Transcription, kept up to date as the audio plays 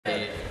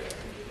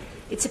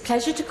It's a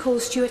pleasure to call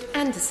Stuart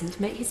Anderson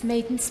to make his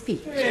maiden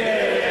speech.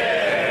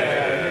 Yeah.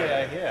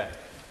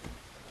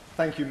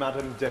 Thank you,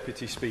 Madam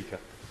Deputy Speaker.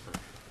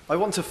 I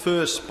want to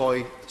first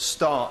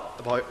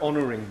start by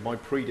honouring my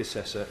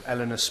predecessor,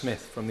 Eleanor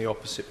Smith, from the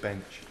opposite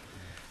bench.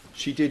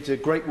 She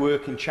did great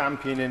work in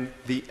championing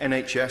the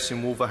NHS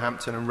in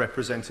Wolverhampton and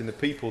representing the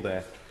people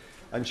there.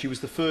 And she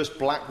was the first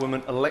black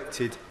woman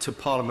elected to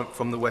Parliament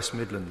from the West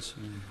Midlands.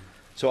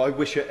 So I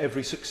wish her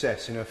every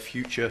success in her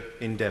future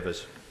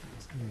endeavours.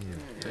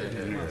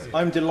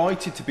 I'm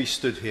delighted to be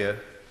stood here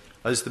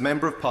as the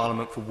Member of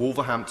Parliament for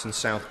Wolverhampton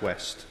South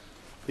West.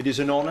 It is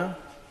an honour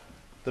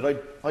that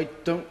I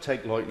don't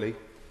take lightly,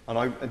 and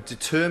I'm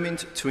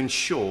determined to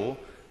ensure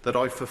that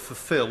I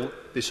fulfil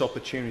this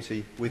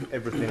opportunity with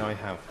everything I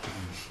have.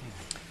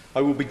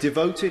 I will be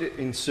devoted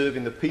in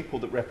serving the people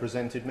that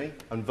represented me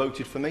and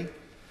voted for me,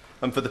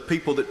 and for the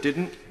people that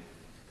didn't,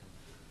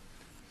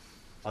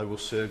 I will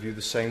serve you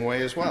the same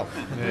way as well.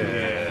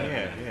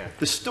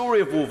 The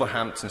story of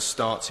Wolverhampton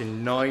starts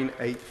in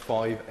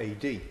 985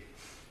 AD,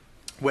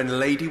 when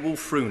Lady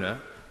Wulfruna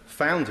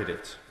founded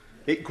it.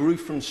 It grew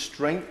from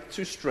strength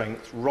to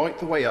strength right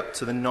the way up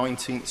to the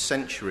 19th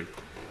century,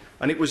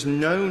 and it was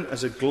known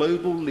as a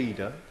global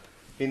leader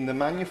in the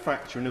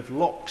manufacturing of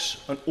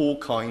locks and all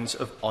kinds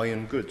of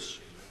iron goods.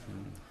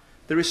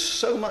 There is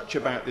so much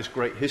about this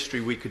great history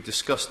we could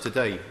discuss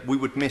today. We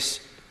would miss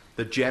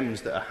the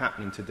gems that are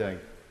happening today.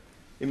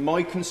 In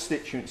my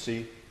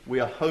constituency, we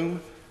are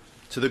home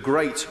to the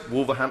great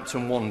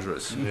Wolverhampton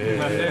Wanderers,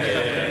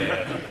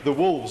 the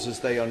Wolves as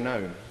they are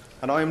known,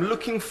 and I am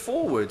looking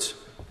forward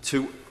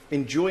to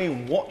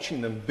enjoying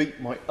watching them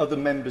beat my other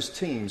members'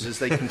 teams as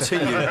they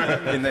continue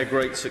in their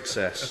great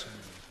success.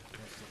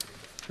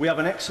 We have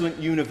an excellent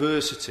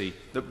university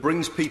that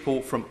brings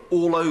people from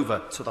all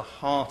over to the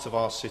heart of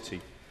our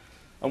city.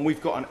 And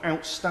we've got an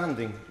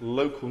outstanding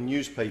local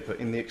newspaper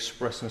in the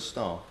Express and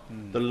Star,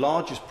 the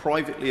largest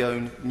privately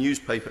owned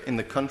newspaper in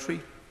the country,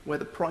 where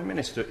the Prime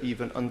Minister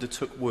even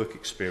undertook work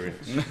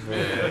experience.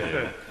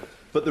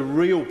 But the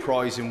real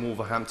prize in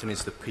Wolverhampton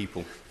is the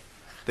people.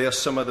 They are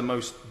some of the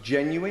most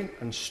genuine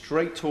and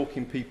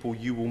straight-talking people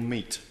you will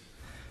meet.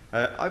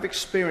 I've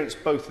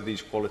experienced both of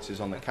these qualities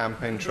on the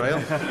campaign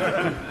trail,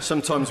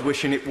 sometimes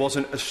wishing it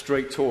wasn't as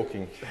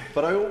straight-talking,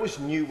 but I always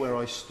knew where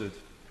I stood.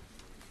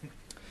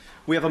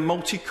 We have a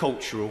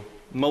multicultural,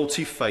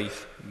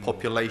 multi-faith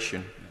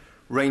population,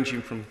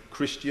 ranging from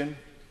Christian,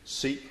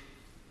 Sikh,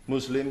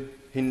 Muslim,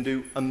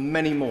 Hindu, and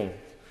many more.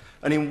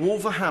 And in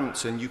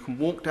Wolverhampton, you can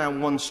walk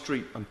down one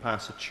street and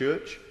pass a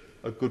church,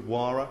 a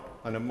gurdwara,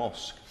 and a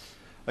mosque.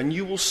 And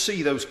you will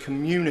see those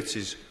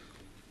communities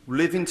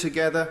living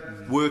together,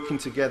 working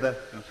together,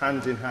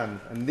 hand in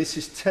hand. And this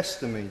is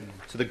testimony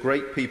to the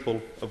great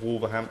people of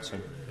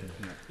Wolverhampton.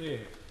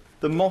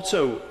 The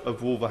motto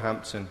of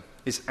Wolverhampton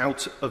is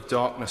 "Out of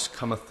darkness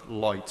cometh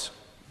light."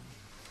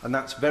 And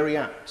that's very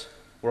apt,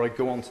 where I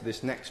go on to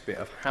this next bit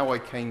of how I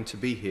came to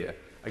be here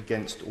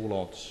against all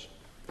odds.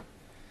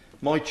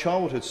 My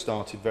childhood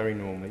started very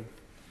normally,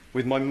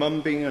 with my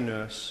mum being a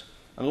nurse,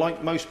 and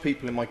like most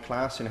people in my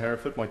class in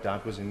Hereford, my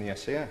dad was in the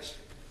SAS.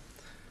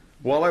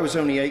 While I was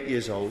only 8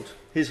 years old,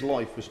 his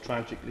life was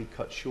tragically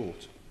cut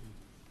short.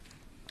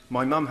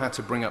 My mum had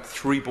to bring up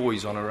 3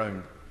 boys on her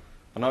own,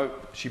 and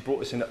she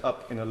brought us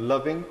up in a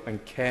loving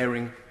and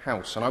caring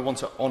house, and I want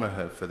to honour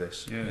her for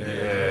this.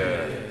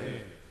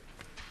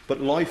 But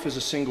life as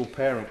a single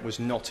parent was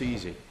not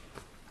easy,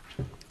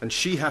 and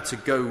she had to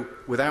go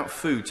without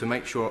food to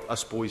make sure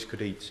us boys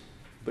could eat,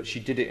 but she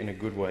did it in a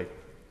good way.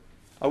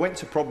 I went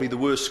to probably the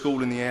worst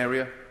school in the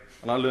area,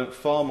 and I learnt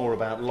far more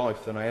about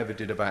life than I ever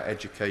did about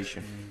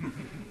education.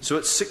 So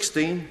at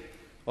 16,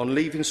 on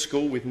leaving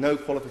school with no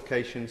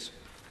qualifications,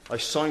 I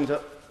signed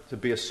up to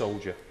be a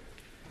soldier.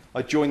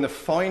 I joined the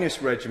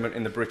finest regiment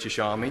in the British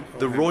Army,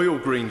 the Royal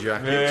Green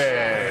Jackets,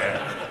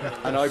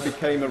 and I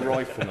became a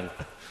rifleman.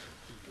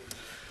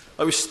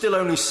 I was still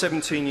only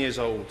 17 years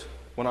old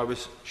when I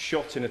was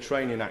shot in a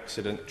training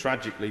accident,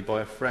 tragically,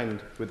 by a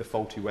friend with a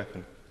faulty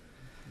weapon.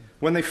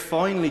 When they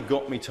finally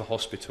got me to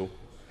hospital,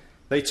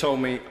 they told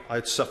me I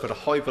had suffered a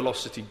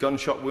high-velocity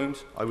gunshot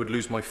wound, I would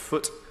lose my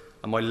foot,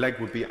 and my leg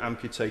would be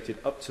amputated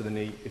up to the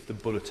knee if the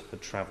bullet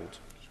had travelled.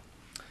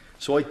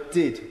 So I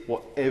did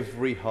what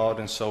every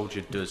hardened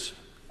soldier does,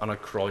 and I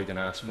cried and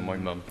asked for my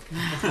mum.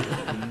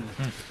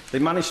 They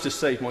managed to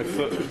save my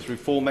foot through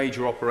 4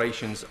 major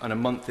operations and a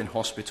month in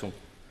hospital.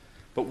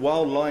 But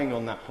while lying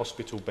on that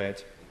hospital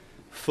bed,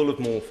 full of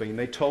morphine,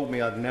 they told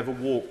me I'd never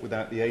walk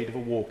without the aid of a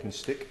walking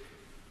stick,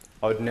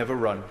 I'd never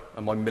run,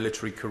 and my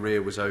military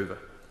career was over.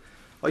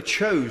 I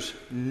chose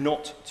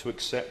not to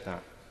accept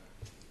that.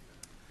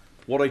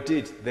 What I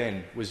did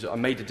then was I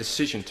made a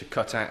decision to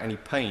cut out any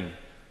pain,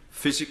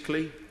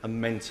 physically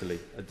and mentally,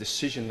 a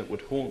decision that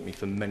would haunt me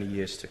for many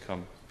years to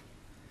come.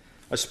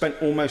 I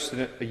spent almost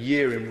a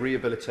year in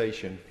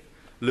rehabilitation,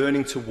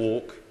 learning to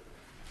walk,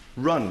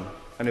 run,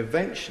 and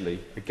eventually,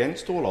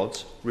 against all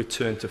odds,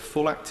 returned to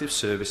full active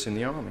service in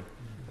the army.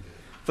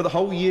 For the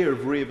whole year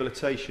of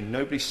rehabilitation,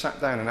 nobody sat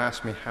down and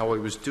asked me how I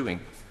was doing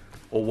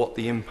or what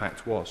the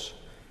impact was.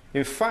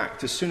 In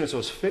fact, as soon as I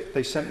was fit,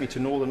 they sent me to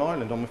Northern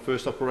Ireland on my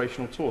first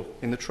operational tour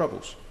in the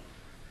Troubles.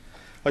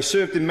 I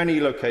served in many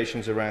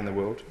locations around the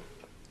world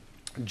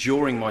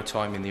during my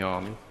time in the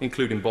army,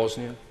 including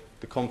Bosnia,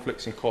 the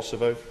conflicts in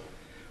Kosovo.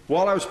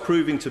 While I was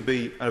proving to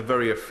be a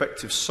very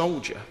effective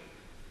soldier,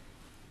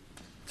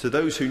 to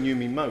those who knew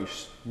me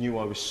most, knew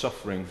I was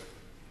suffering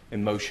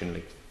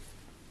emotionally.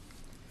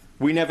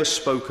 We never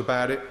spoke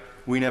about it.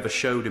 We never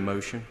showed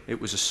emotion. It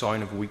was a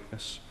sign of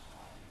weakness.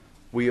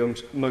 We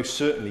most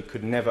certainly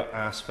could never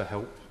ask for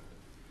help.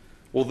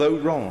 Although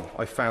wrong,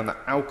 I found that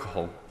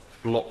alcohol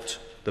blocked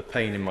the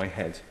pain in my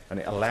head, and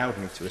it allowed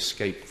me to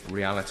escape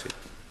reality.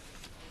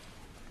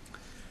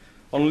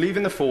 On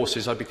leaving the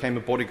forces, I became a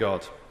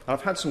bodyguard.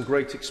 I've had some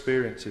great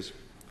experiences.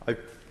 I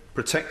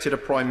protected a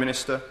Prime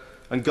Minister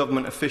and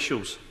government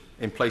officials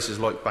in places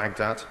like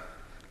Baghdad.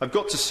 I've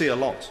got to see a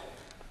lot.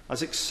 I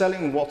was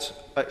excelling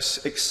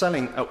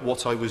at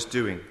what I was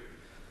doing.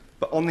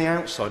 But on the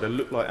outside, I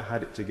looked like I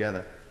had it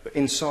together. But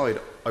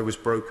inside, I was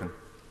broken.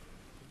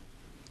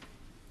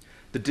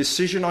 The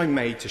decision I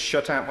made to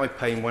shut out my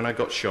pain when I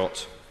got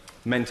shot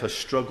meant I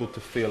struggled to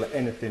feel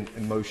anything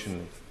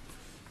emotionally.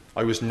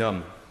 I was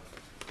numb.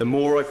 The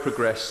more I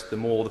progressed, the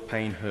more the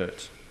pain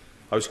hurt.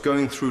 I was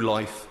going through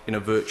life in a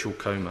virtual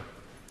coma.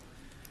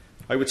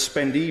 I would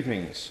spend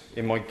evenings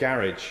in my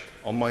garage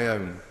on my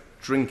own,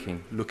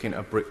 drinking, looking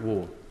at a brick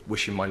wall,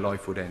 wishing my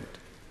life would end.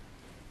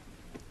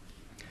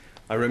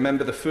 I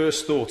remember the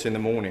first thought in the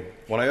morning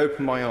when I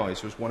opened my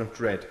eyes was one of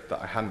dread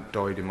that I hadn't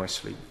died in my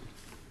sleep.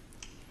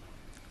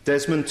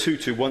 Desmond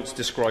Tutu once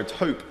described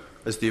hope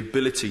as the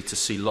ability to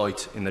see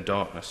light in the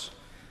darkness.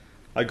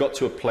 I got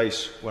to a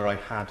place where I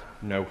had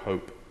no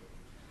hope.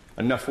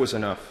 Enough was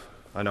enough,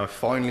 and I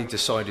finally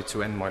decided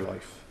to end my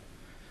life.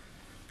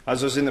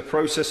 As I was in the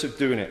process of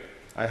doing it,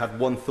 I had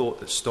one thought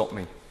that stopped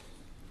me.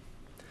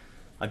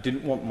 I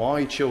didn't want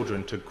my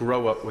children to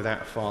grow up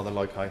without a father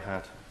like I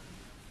had.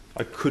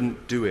 I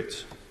couldn't do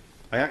it.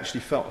 I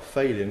actually felt a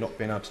failure not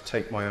being able to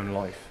take my own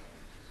life.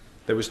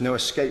 There was no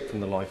escape from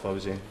the life I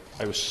was in.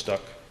 I was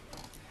stuck.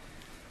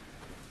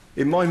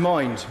 In my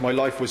mind, my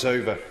life was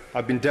over.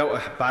 I'd been dealt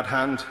a bad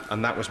hand,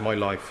 and that was my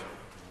life.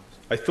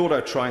 I thought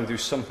I'd try and do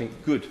something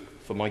good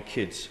for my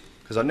kids,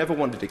 because I never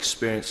wanted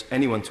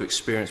anyone to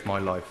experience my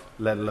life,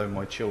 let alone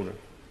my children.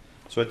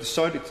 So I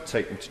decided to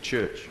take them to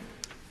church.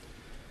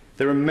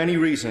 There are many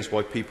reasons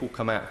why people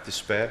come out of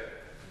despair.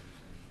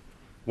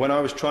 When I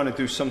was trying to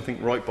do something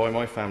right by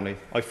my family,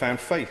 I found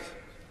faith.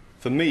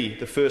 For me,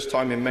 the first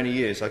time in many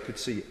years, I could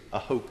see a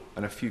hope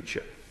and a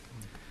future.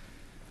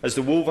 As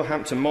the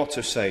Wolverhampton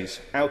motto says,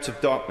 out of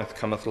darkness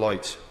cometh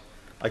light.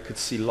 I could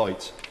see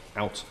light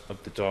out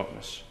of the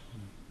darkness.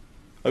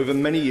 Over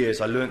many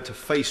years, I learnt to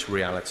face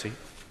reality,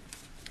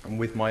 and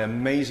with my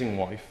amazing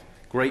wife,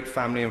 great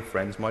family and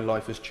friends, my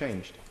life has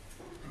changed.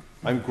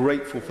 I'm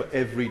grateful for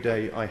every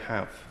day I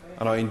have,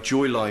 and I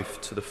enjoy life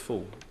to the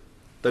full.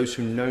 Those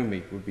who know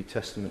me would be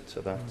testament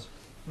to that.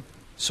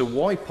 So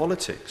why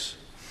politics?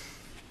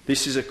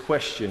 This is a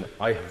question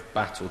I have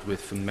battled with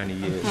for many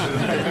years.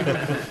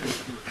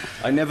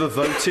 I never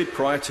voted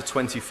prior to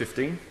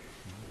 2015,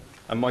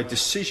 and my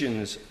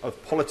decisions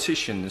of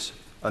politicians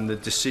and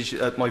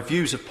my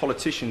views of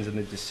politicians and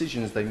the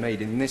decisions they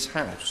made in this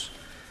House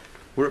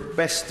were at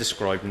best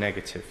described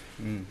negative.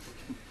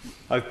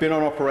 I've been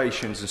on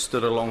operations and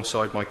stood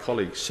alongside my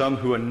colleagues, some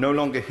who are no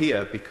longer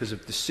here because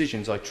of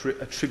decisions I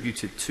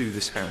attributed to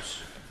this House.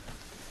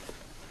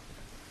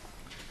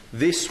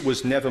 This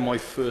was never my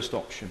first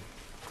option,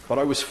 but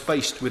I was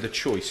faced with a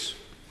choice.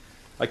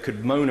 I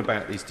could moan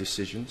about these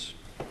decisions,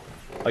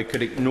 I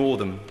could ignore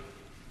them,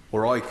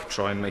 or I could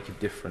try and make a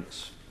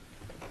difference.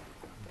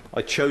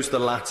 I chose the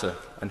latter,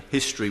 and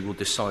history will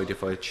decide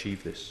if I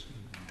achieve this.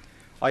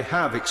 I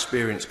have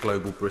experienced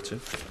global Britain.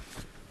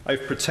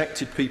 I've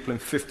protected people in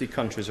 50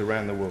 countries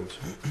around the world.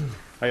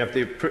 I have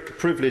the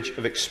privilege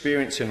of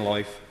experiencing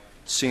life,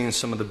 seeing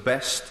some of the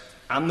best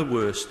and the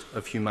worst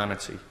of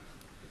humanity,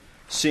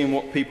 seeing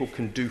what people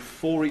can do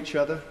for each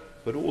other,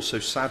 but also,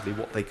 sadly,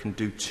 what they can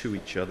do to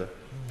each other.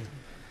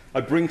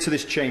 I bring to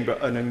this chamber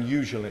an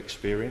unusual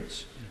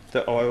experience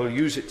that I will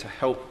use it to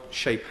help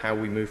shape how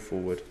we move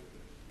forward.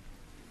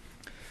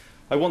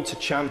 I want to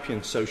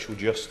champion social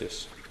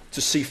justice,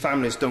 to see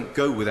families don't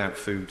go without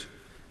food,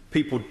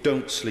 people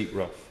don't sleep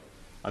rough,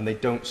 and they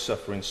don't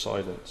suffer in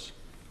silence,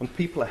 and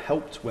people are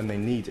helped when they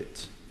need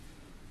it.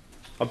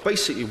 I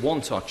basically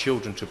want our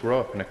children to grow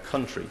up in a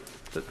country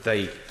that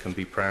they can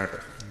be proud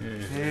of.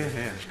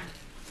 Yeah.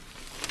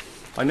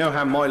 I know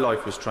how my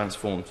life was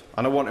transformed,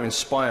 and I want to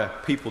inspire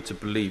people to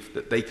believe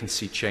that they can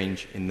see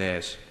change in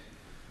theirs.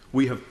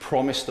 We have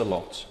promised a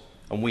lot,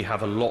 and we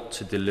have a lot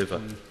to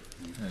deliver.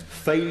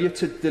 Failure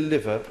to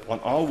deliver on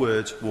our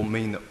words will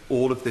mean that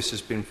all of this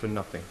has been for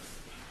nothing.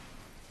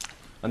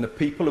 And the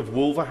people of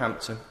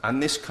Wolverhampton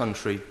and this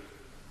country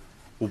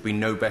will be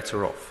no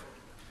better off.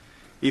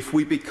 If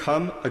we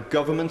become a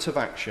government of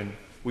action,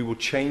 we will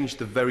change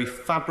the very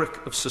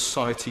fabric of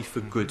society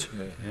for good.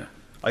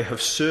 I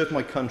have served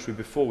my country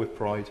before with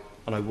pride,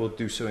 and I will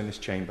do so in this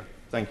chamber.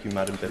 Thank you,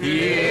 Madam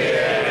Deputy.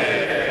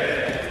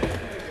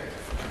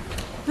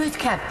 Ruth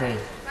Cadbury.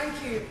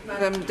 Thank you,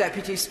 Madam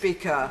Deputy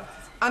Speaker.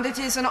 And it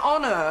is an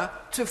honour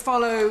to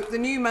follow the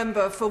new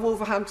member for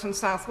Wolverhampton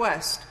South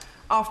West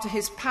after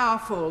his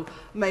powerful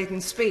maiden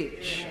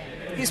speech.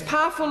 His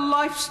powerful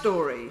life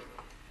story.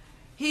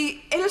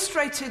 He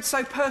illustrated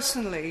so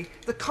personally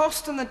the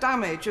cost and the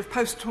damage of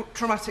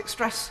post-traumatic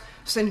stress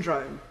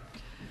syndrome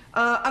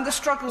and the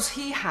struggles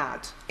he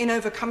had in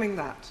overcoming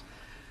that.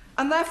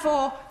 And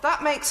therefore,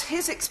 that makes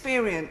his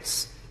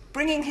experience,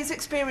 bringing his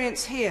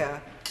experience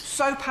here,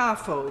 so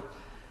powerful.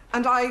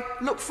 And I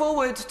look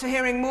forward to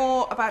hearing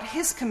more about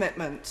his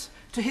commitment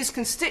to his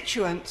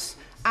constituents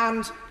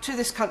and to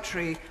this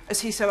country,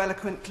 as he so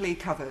eloquently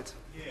covered.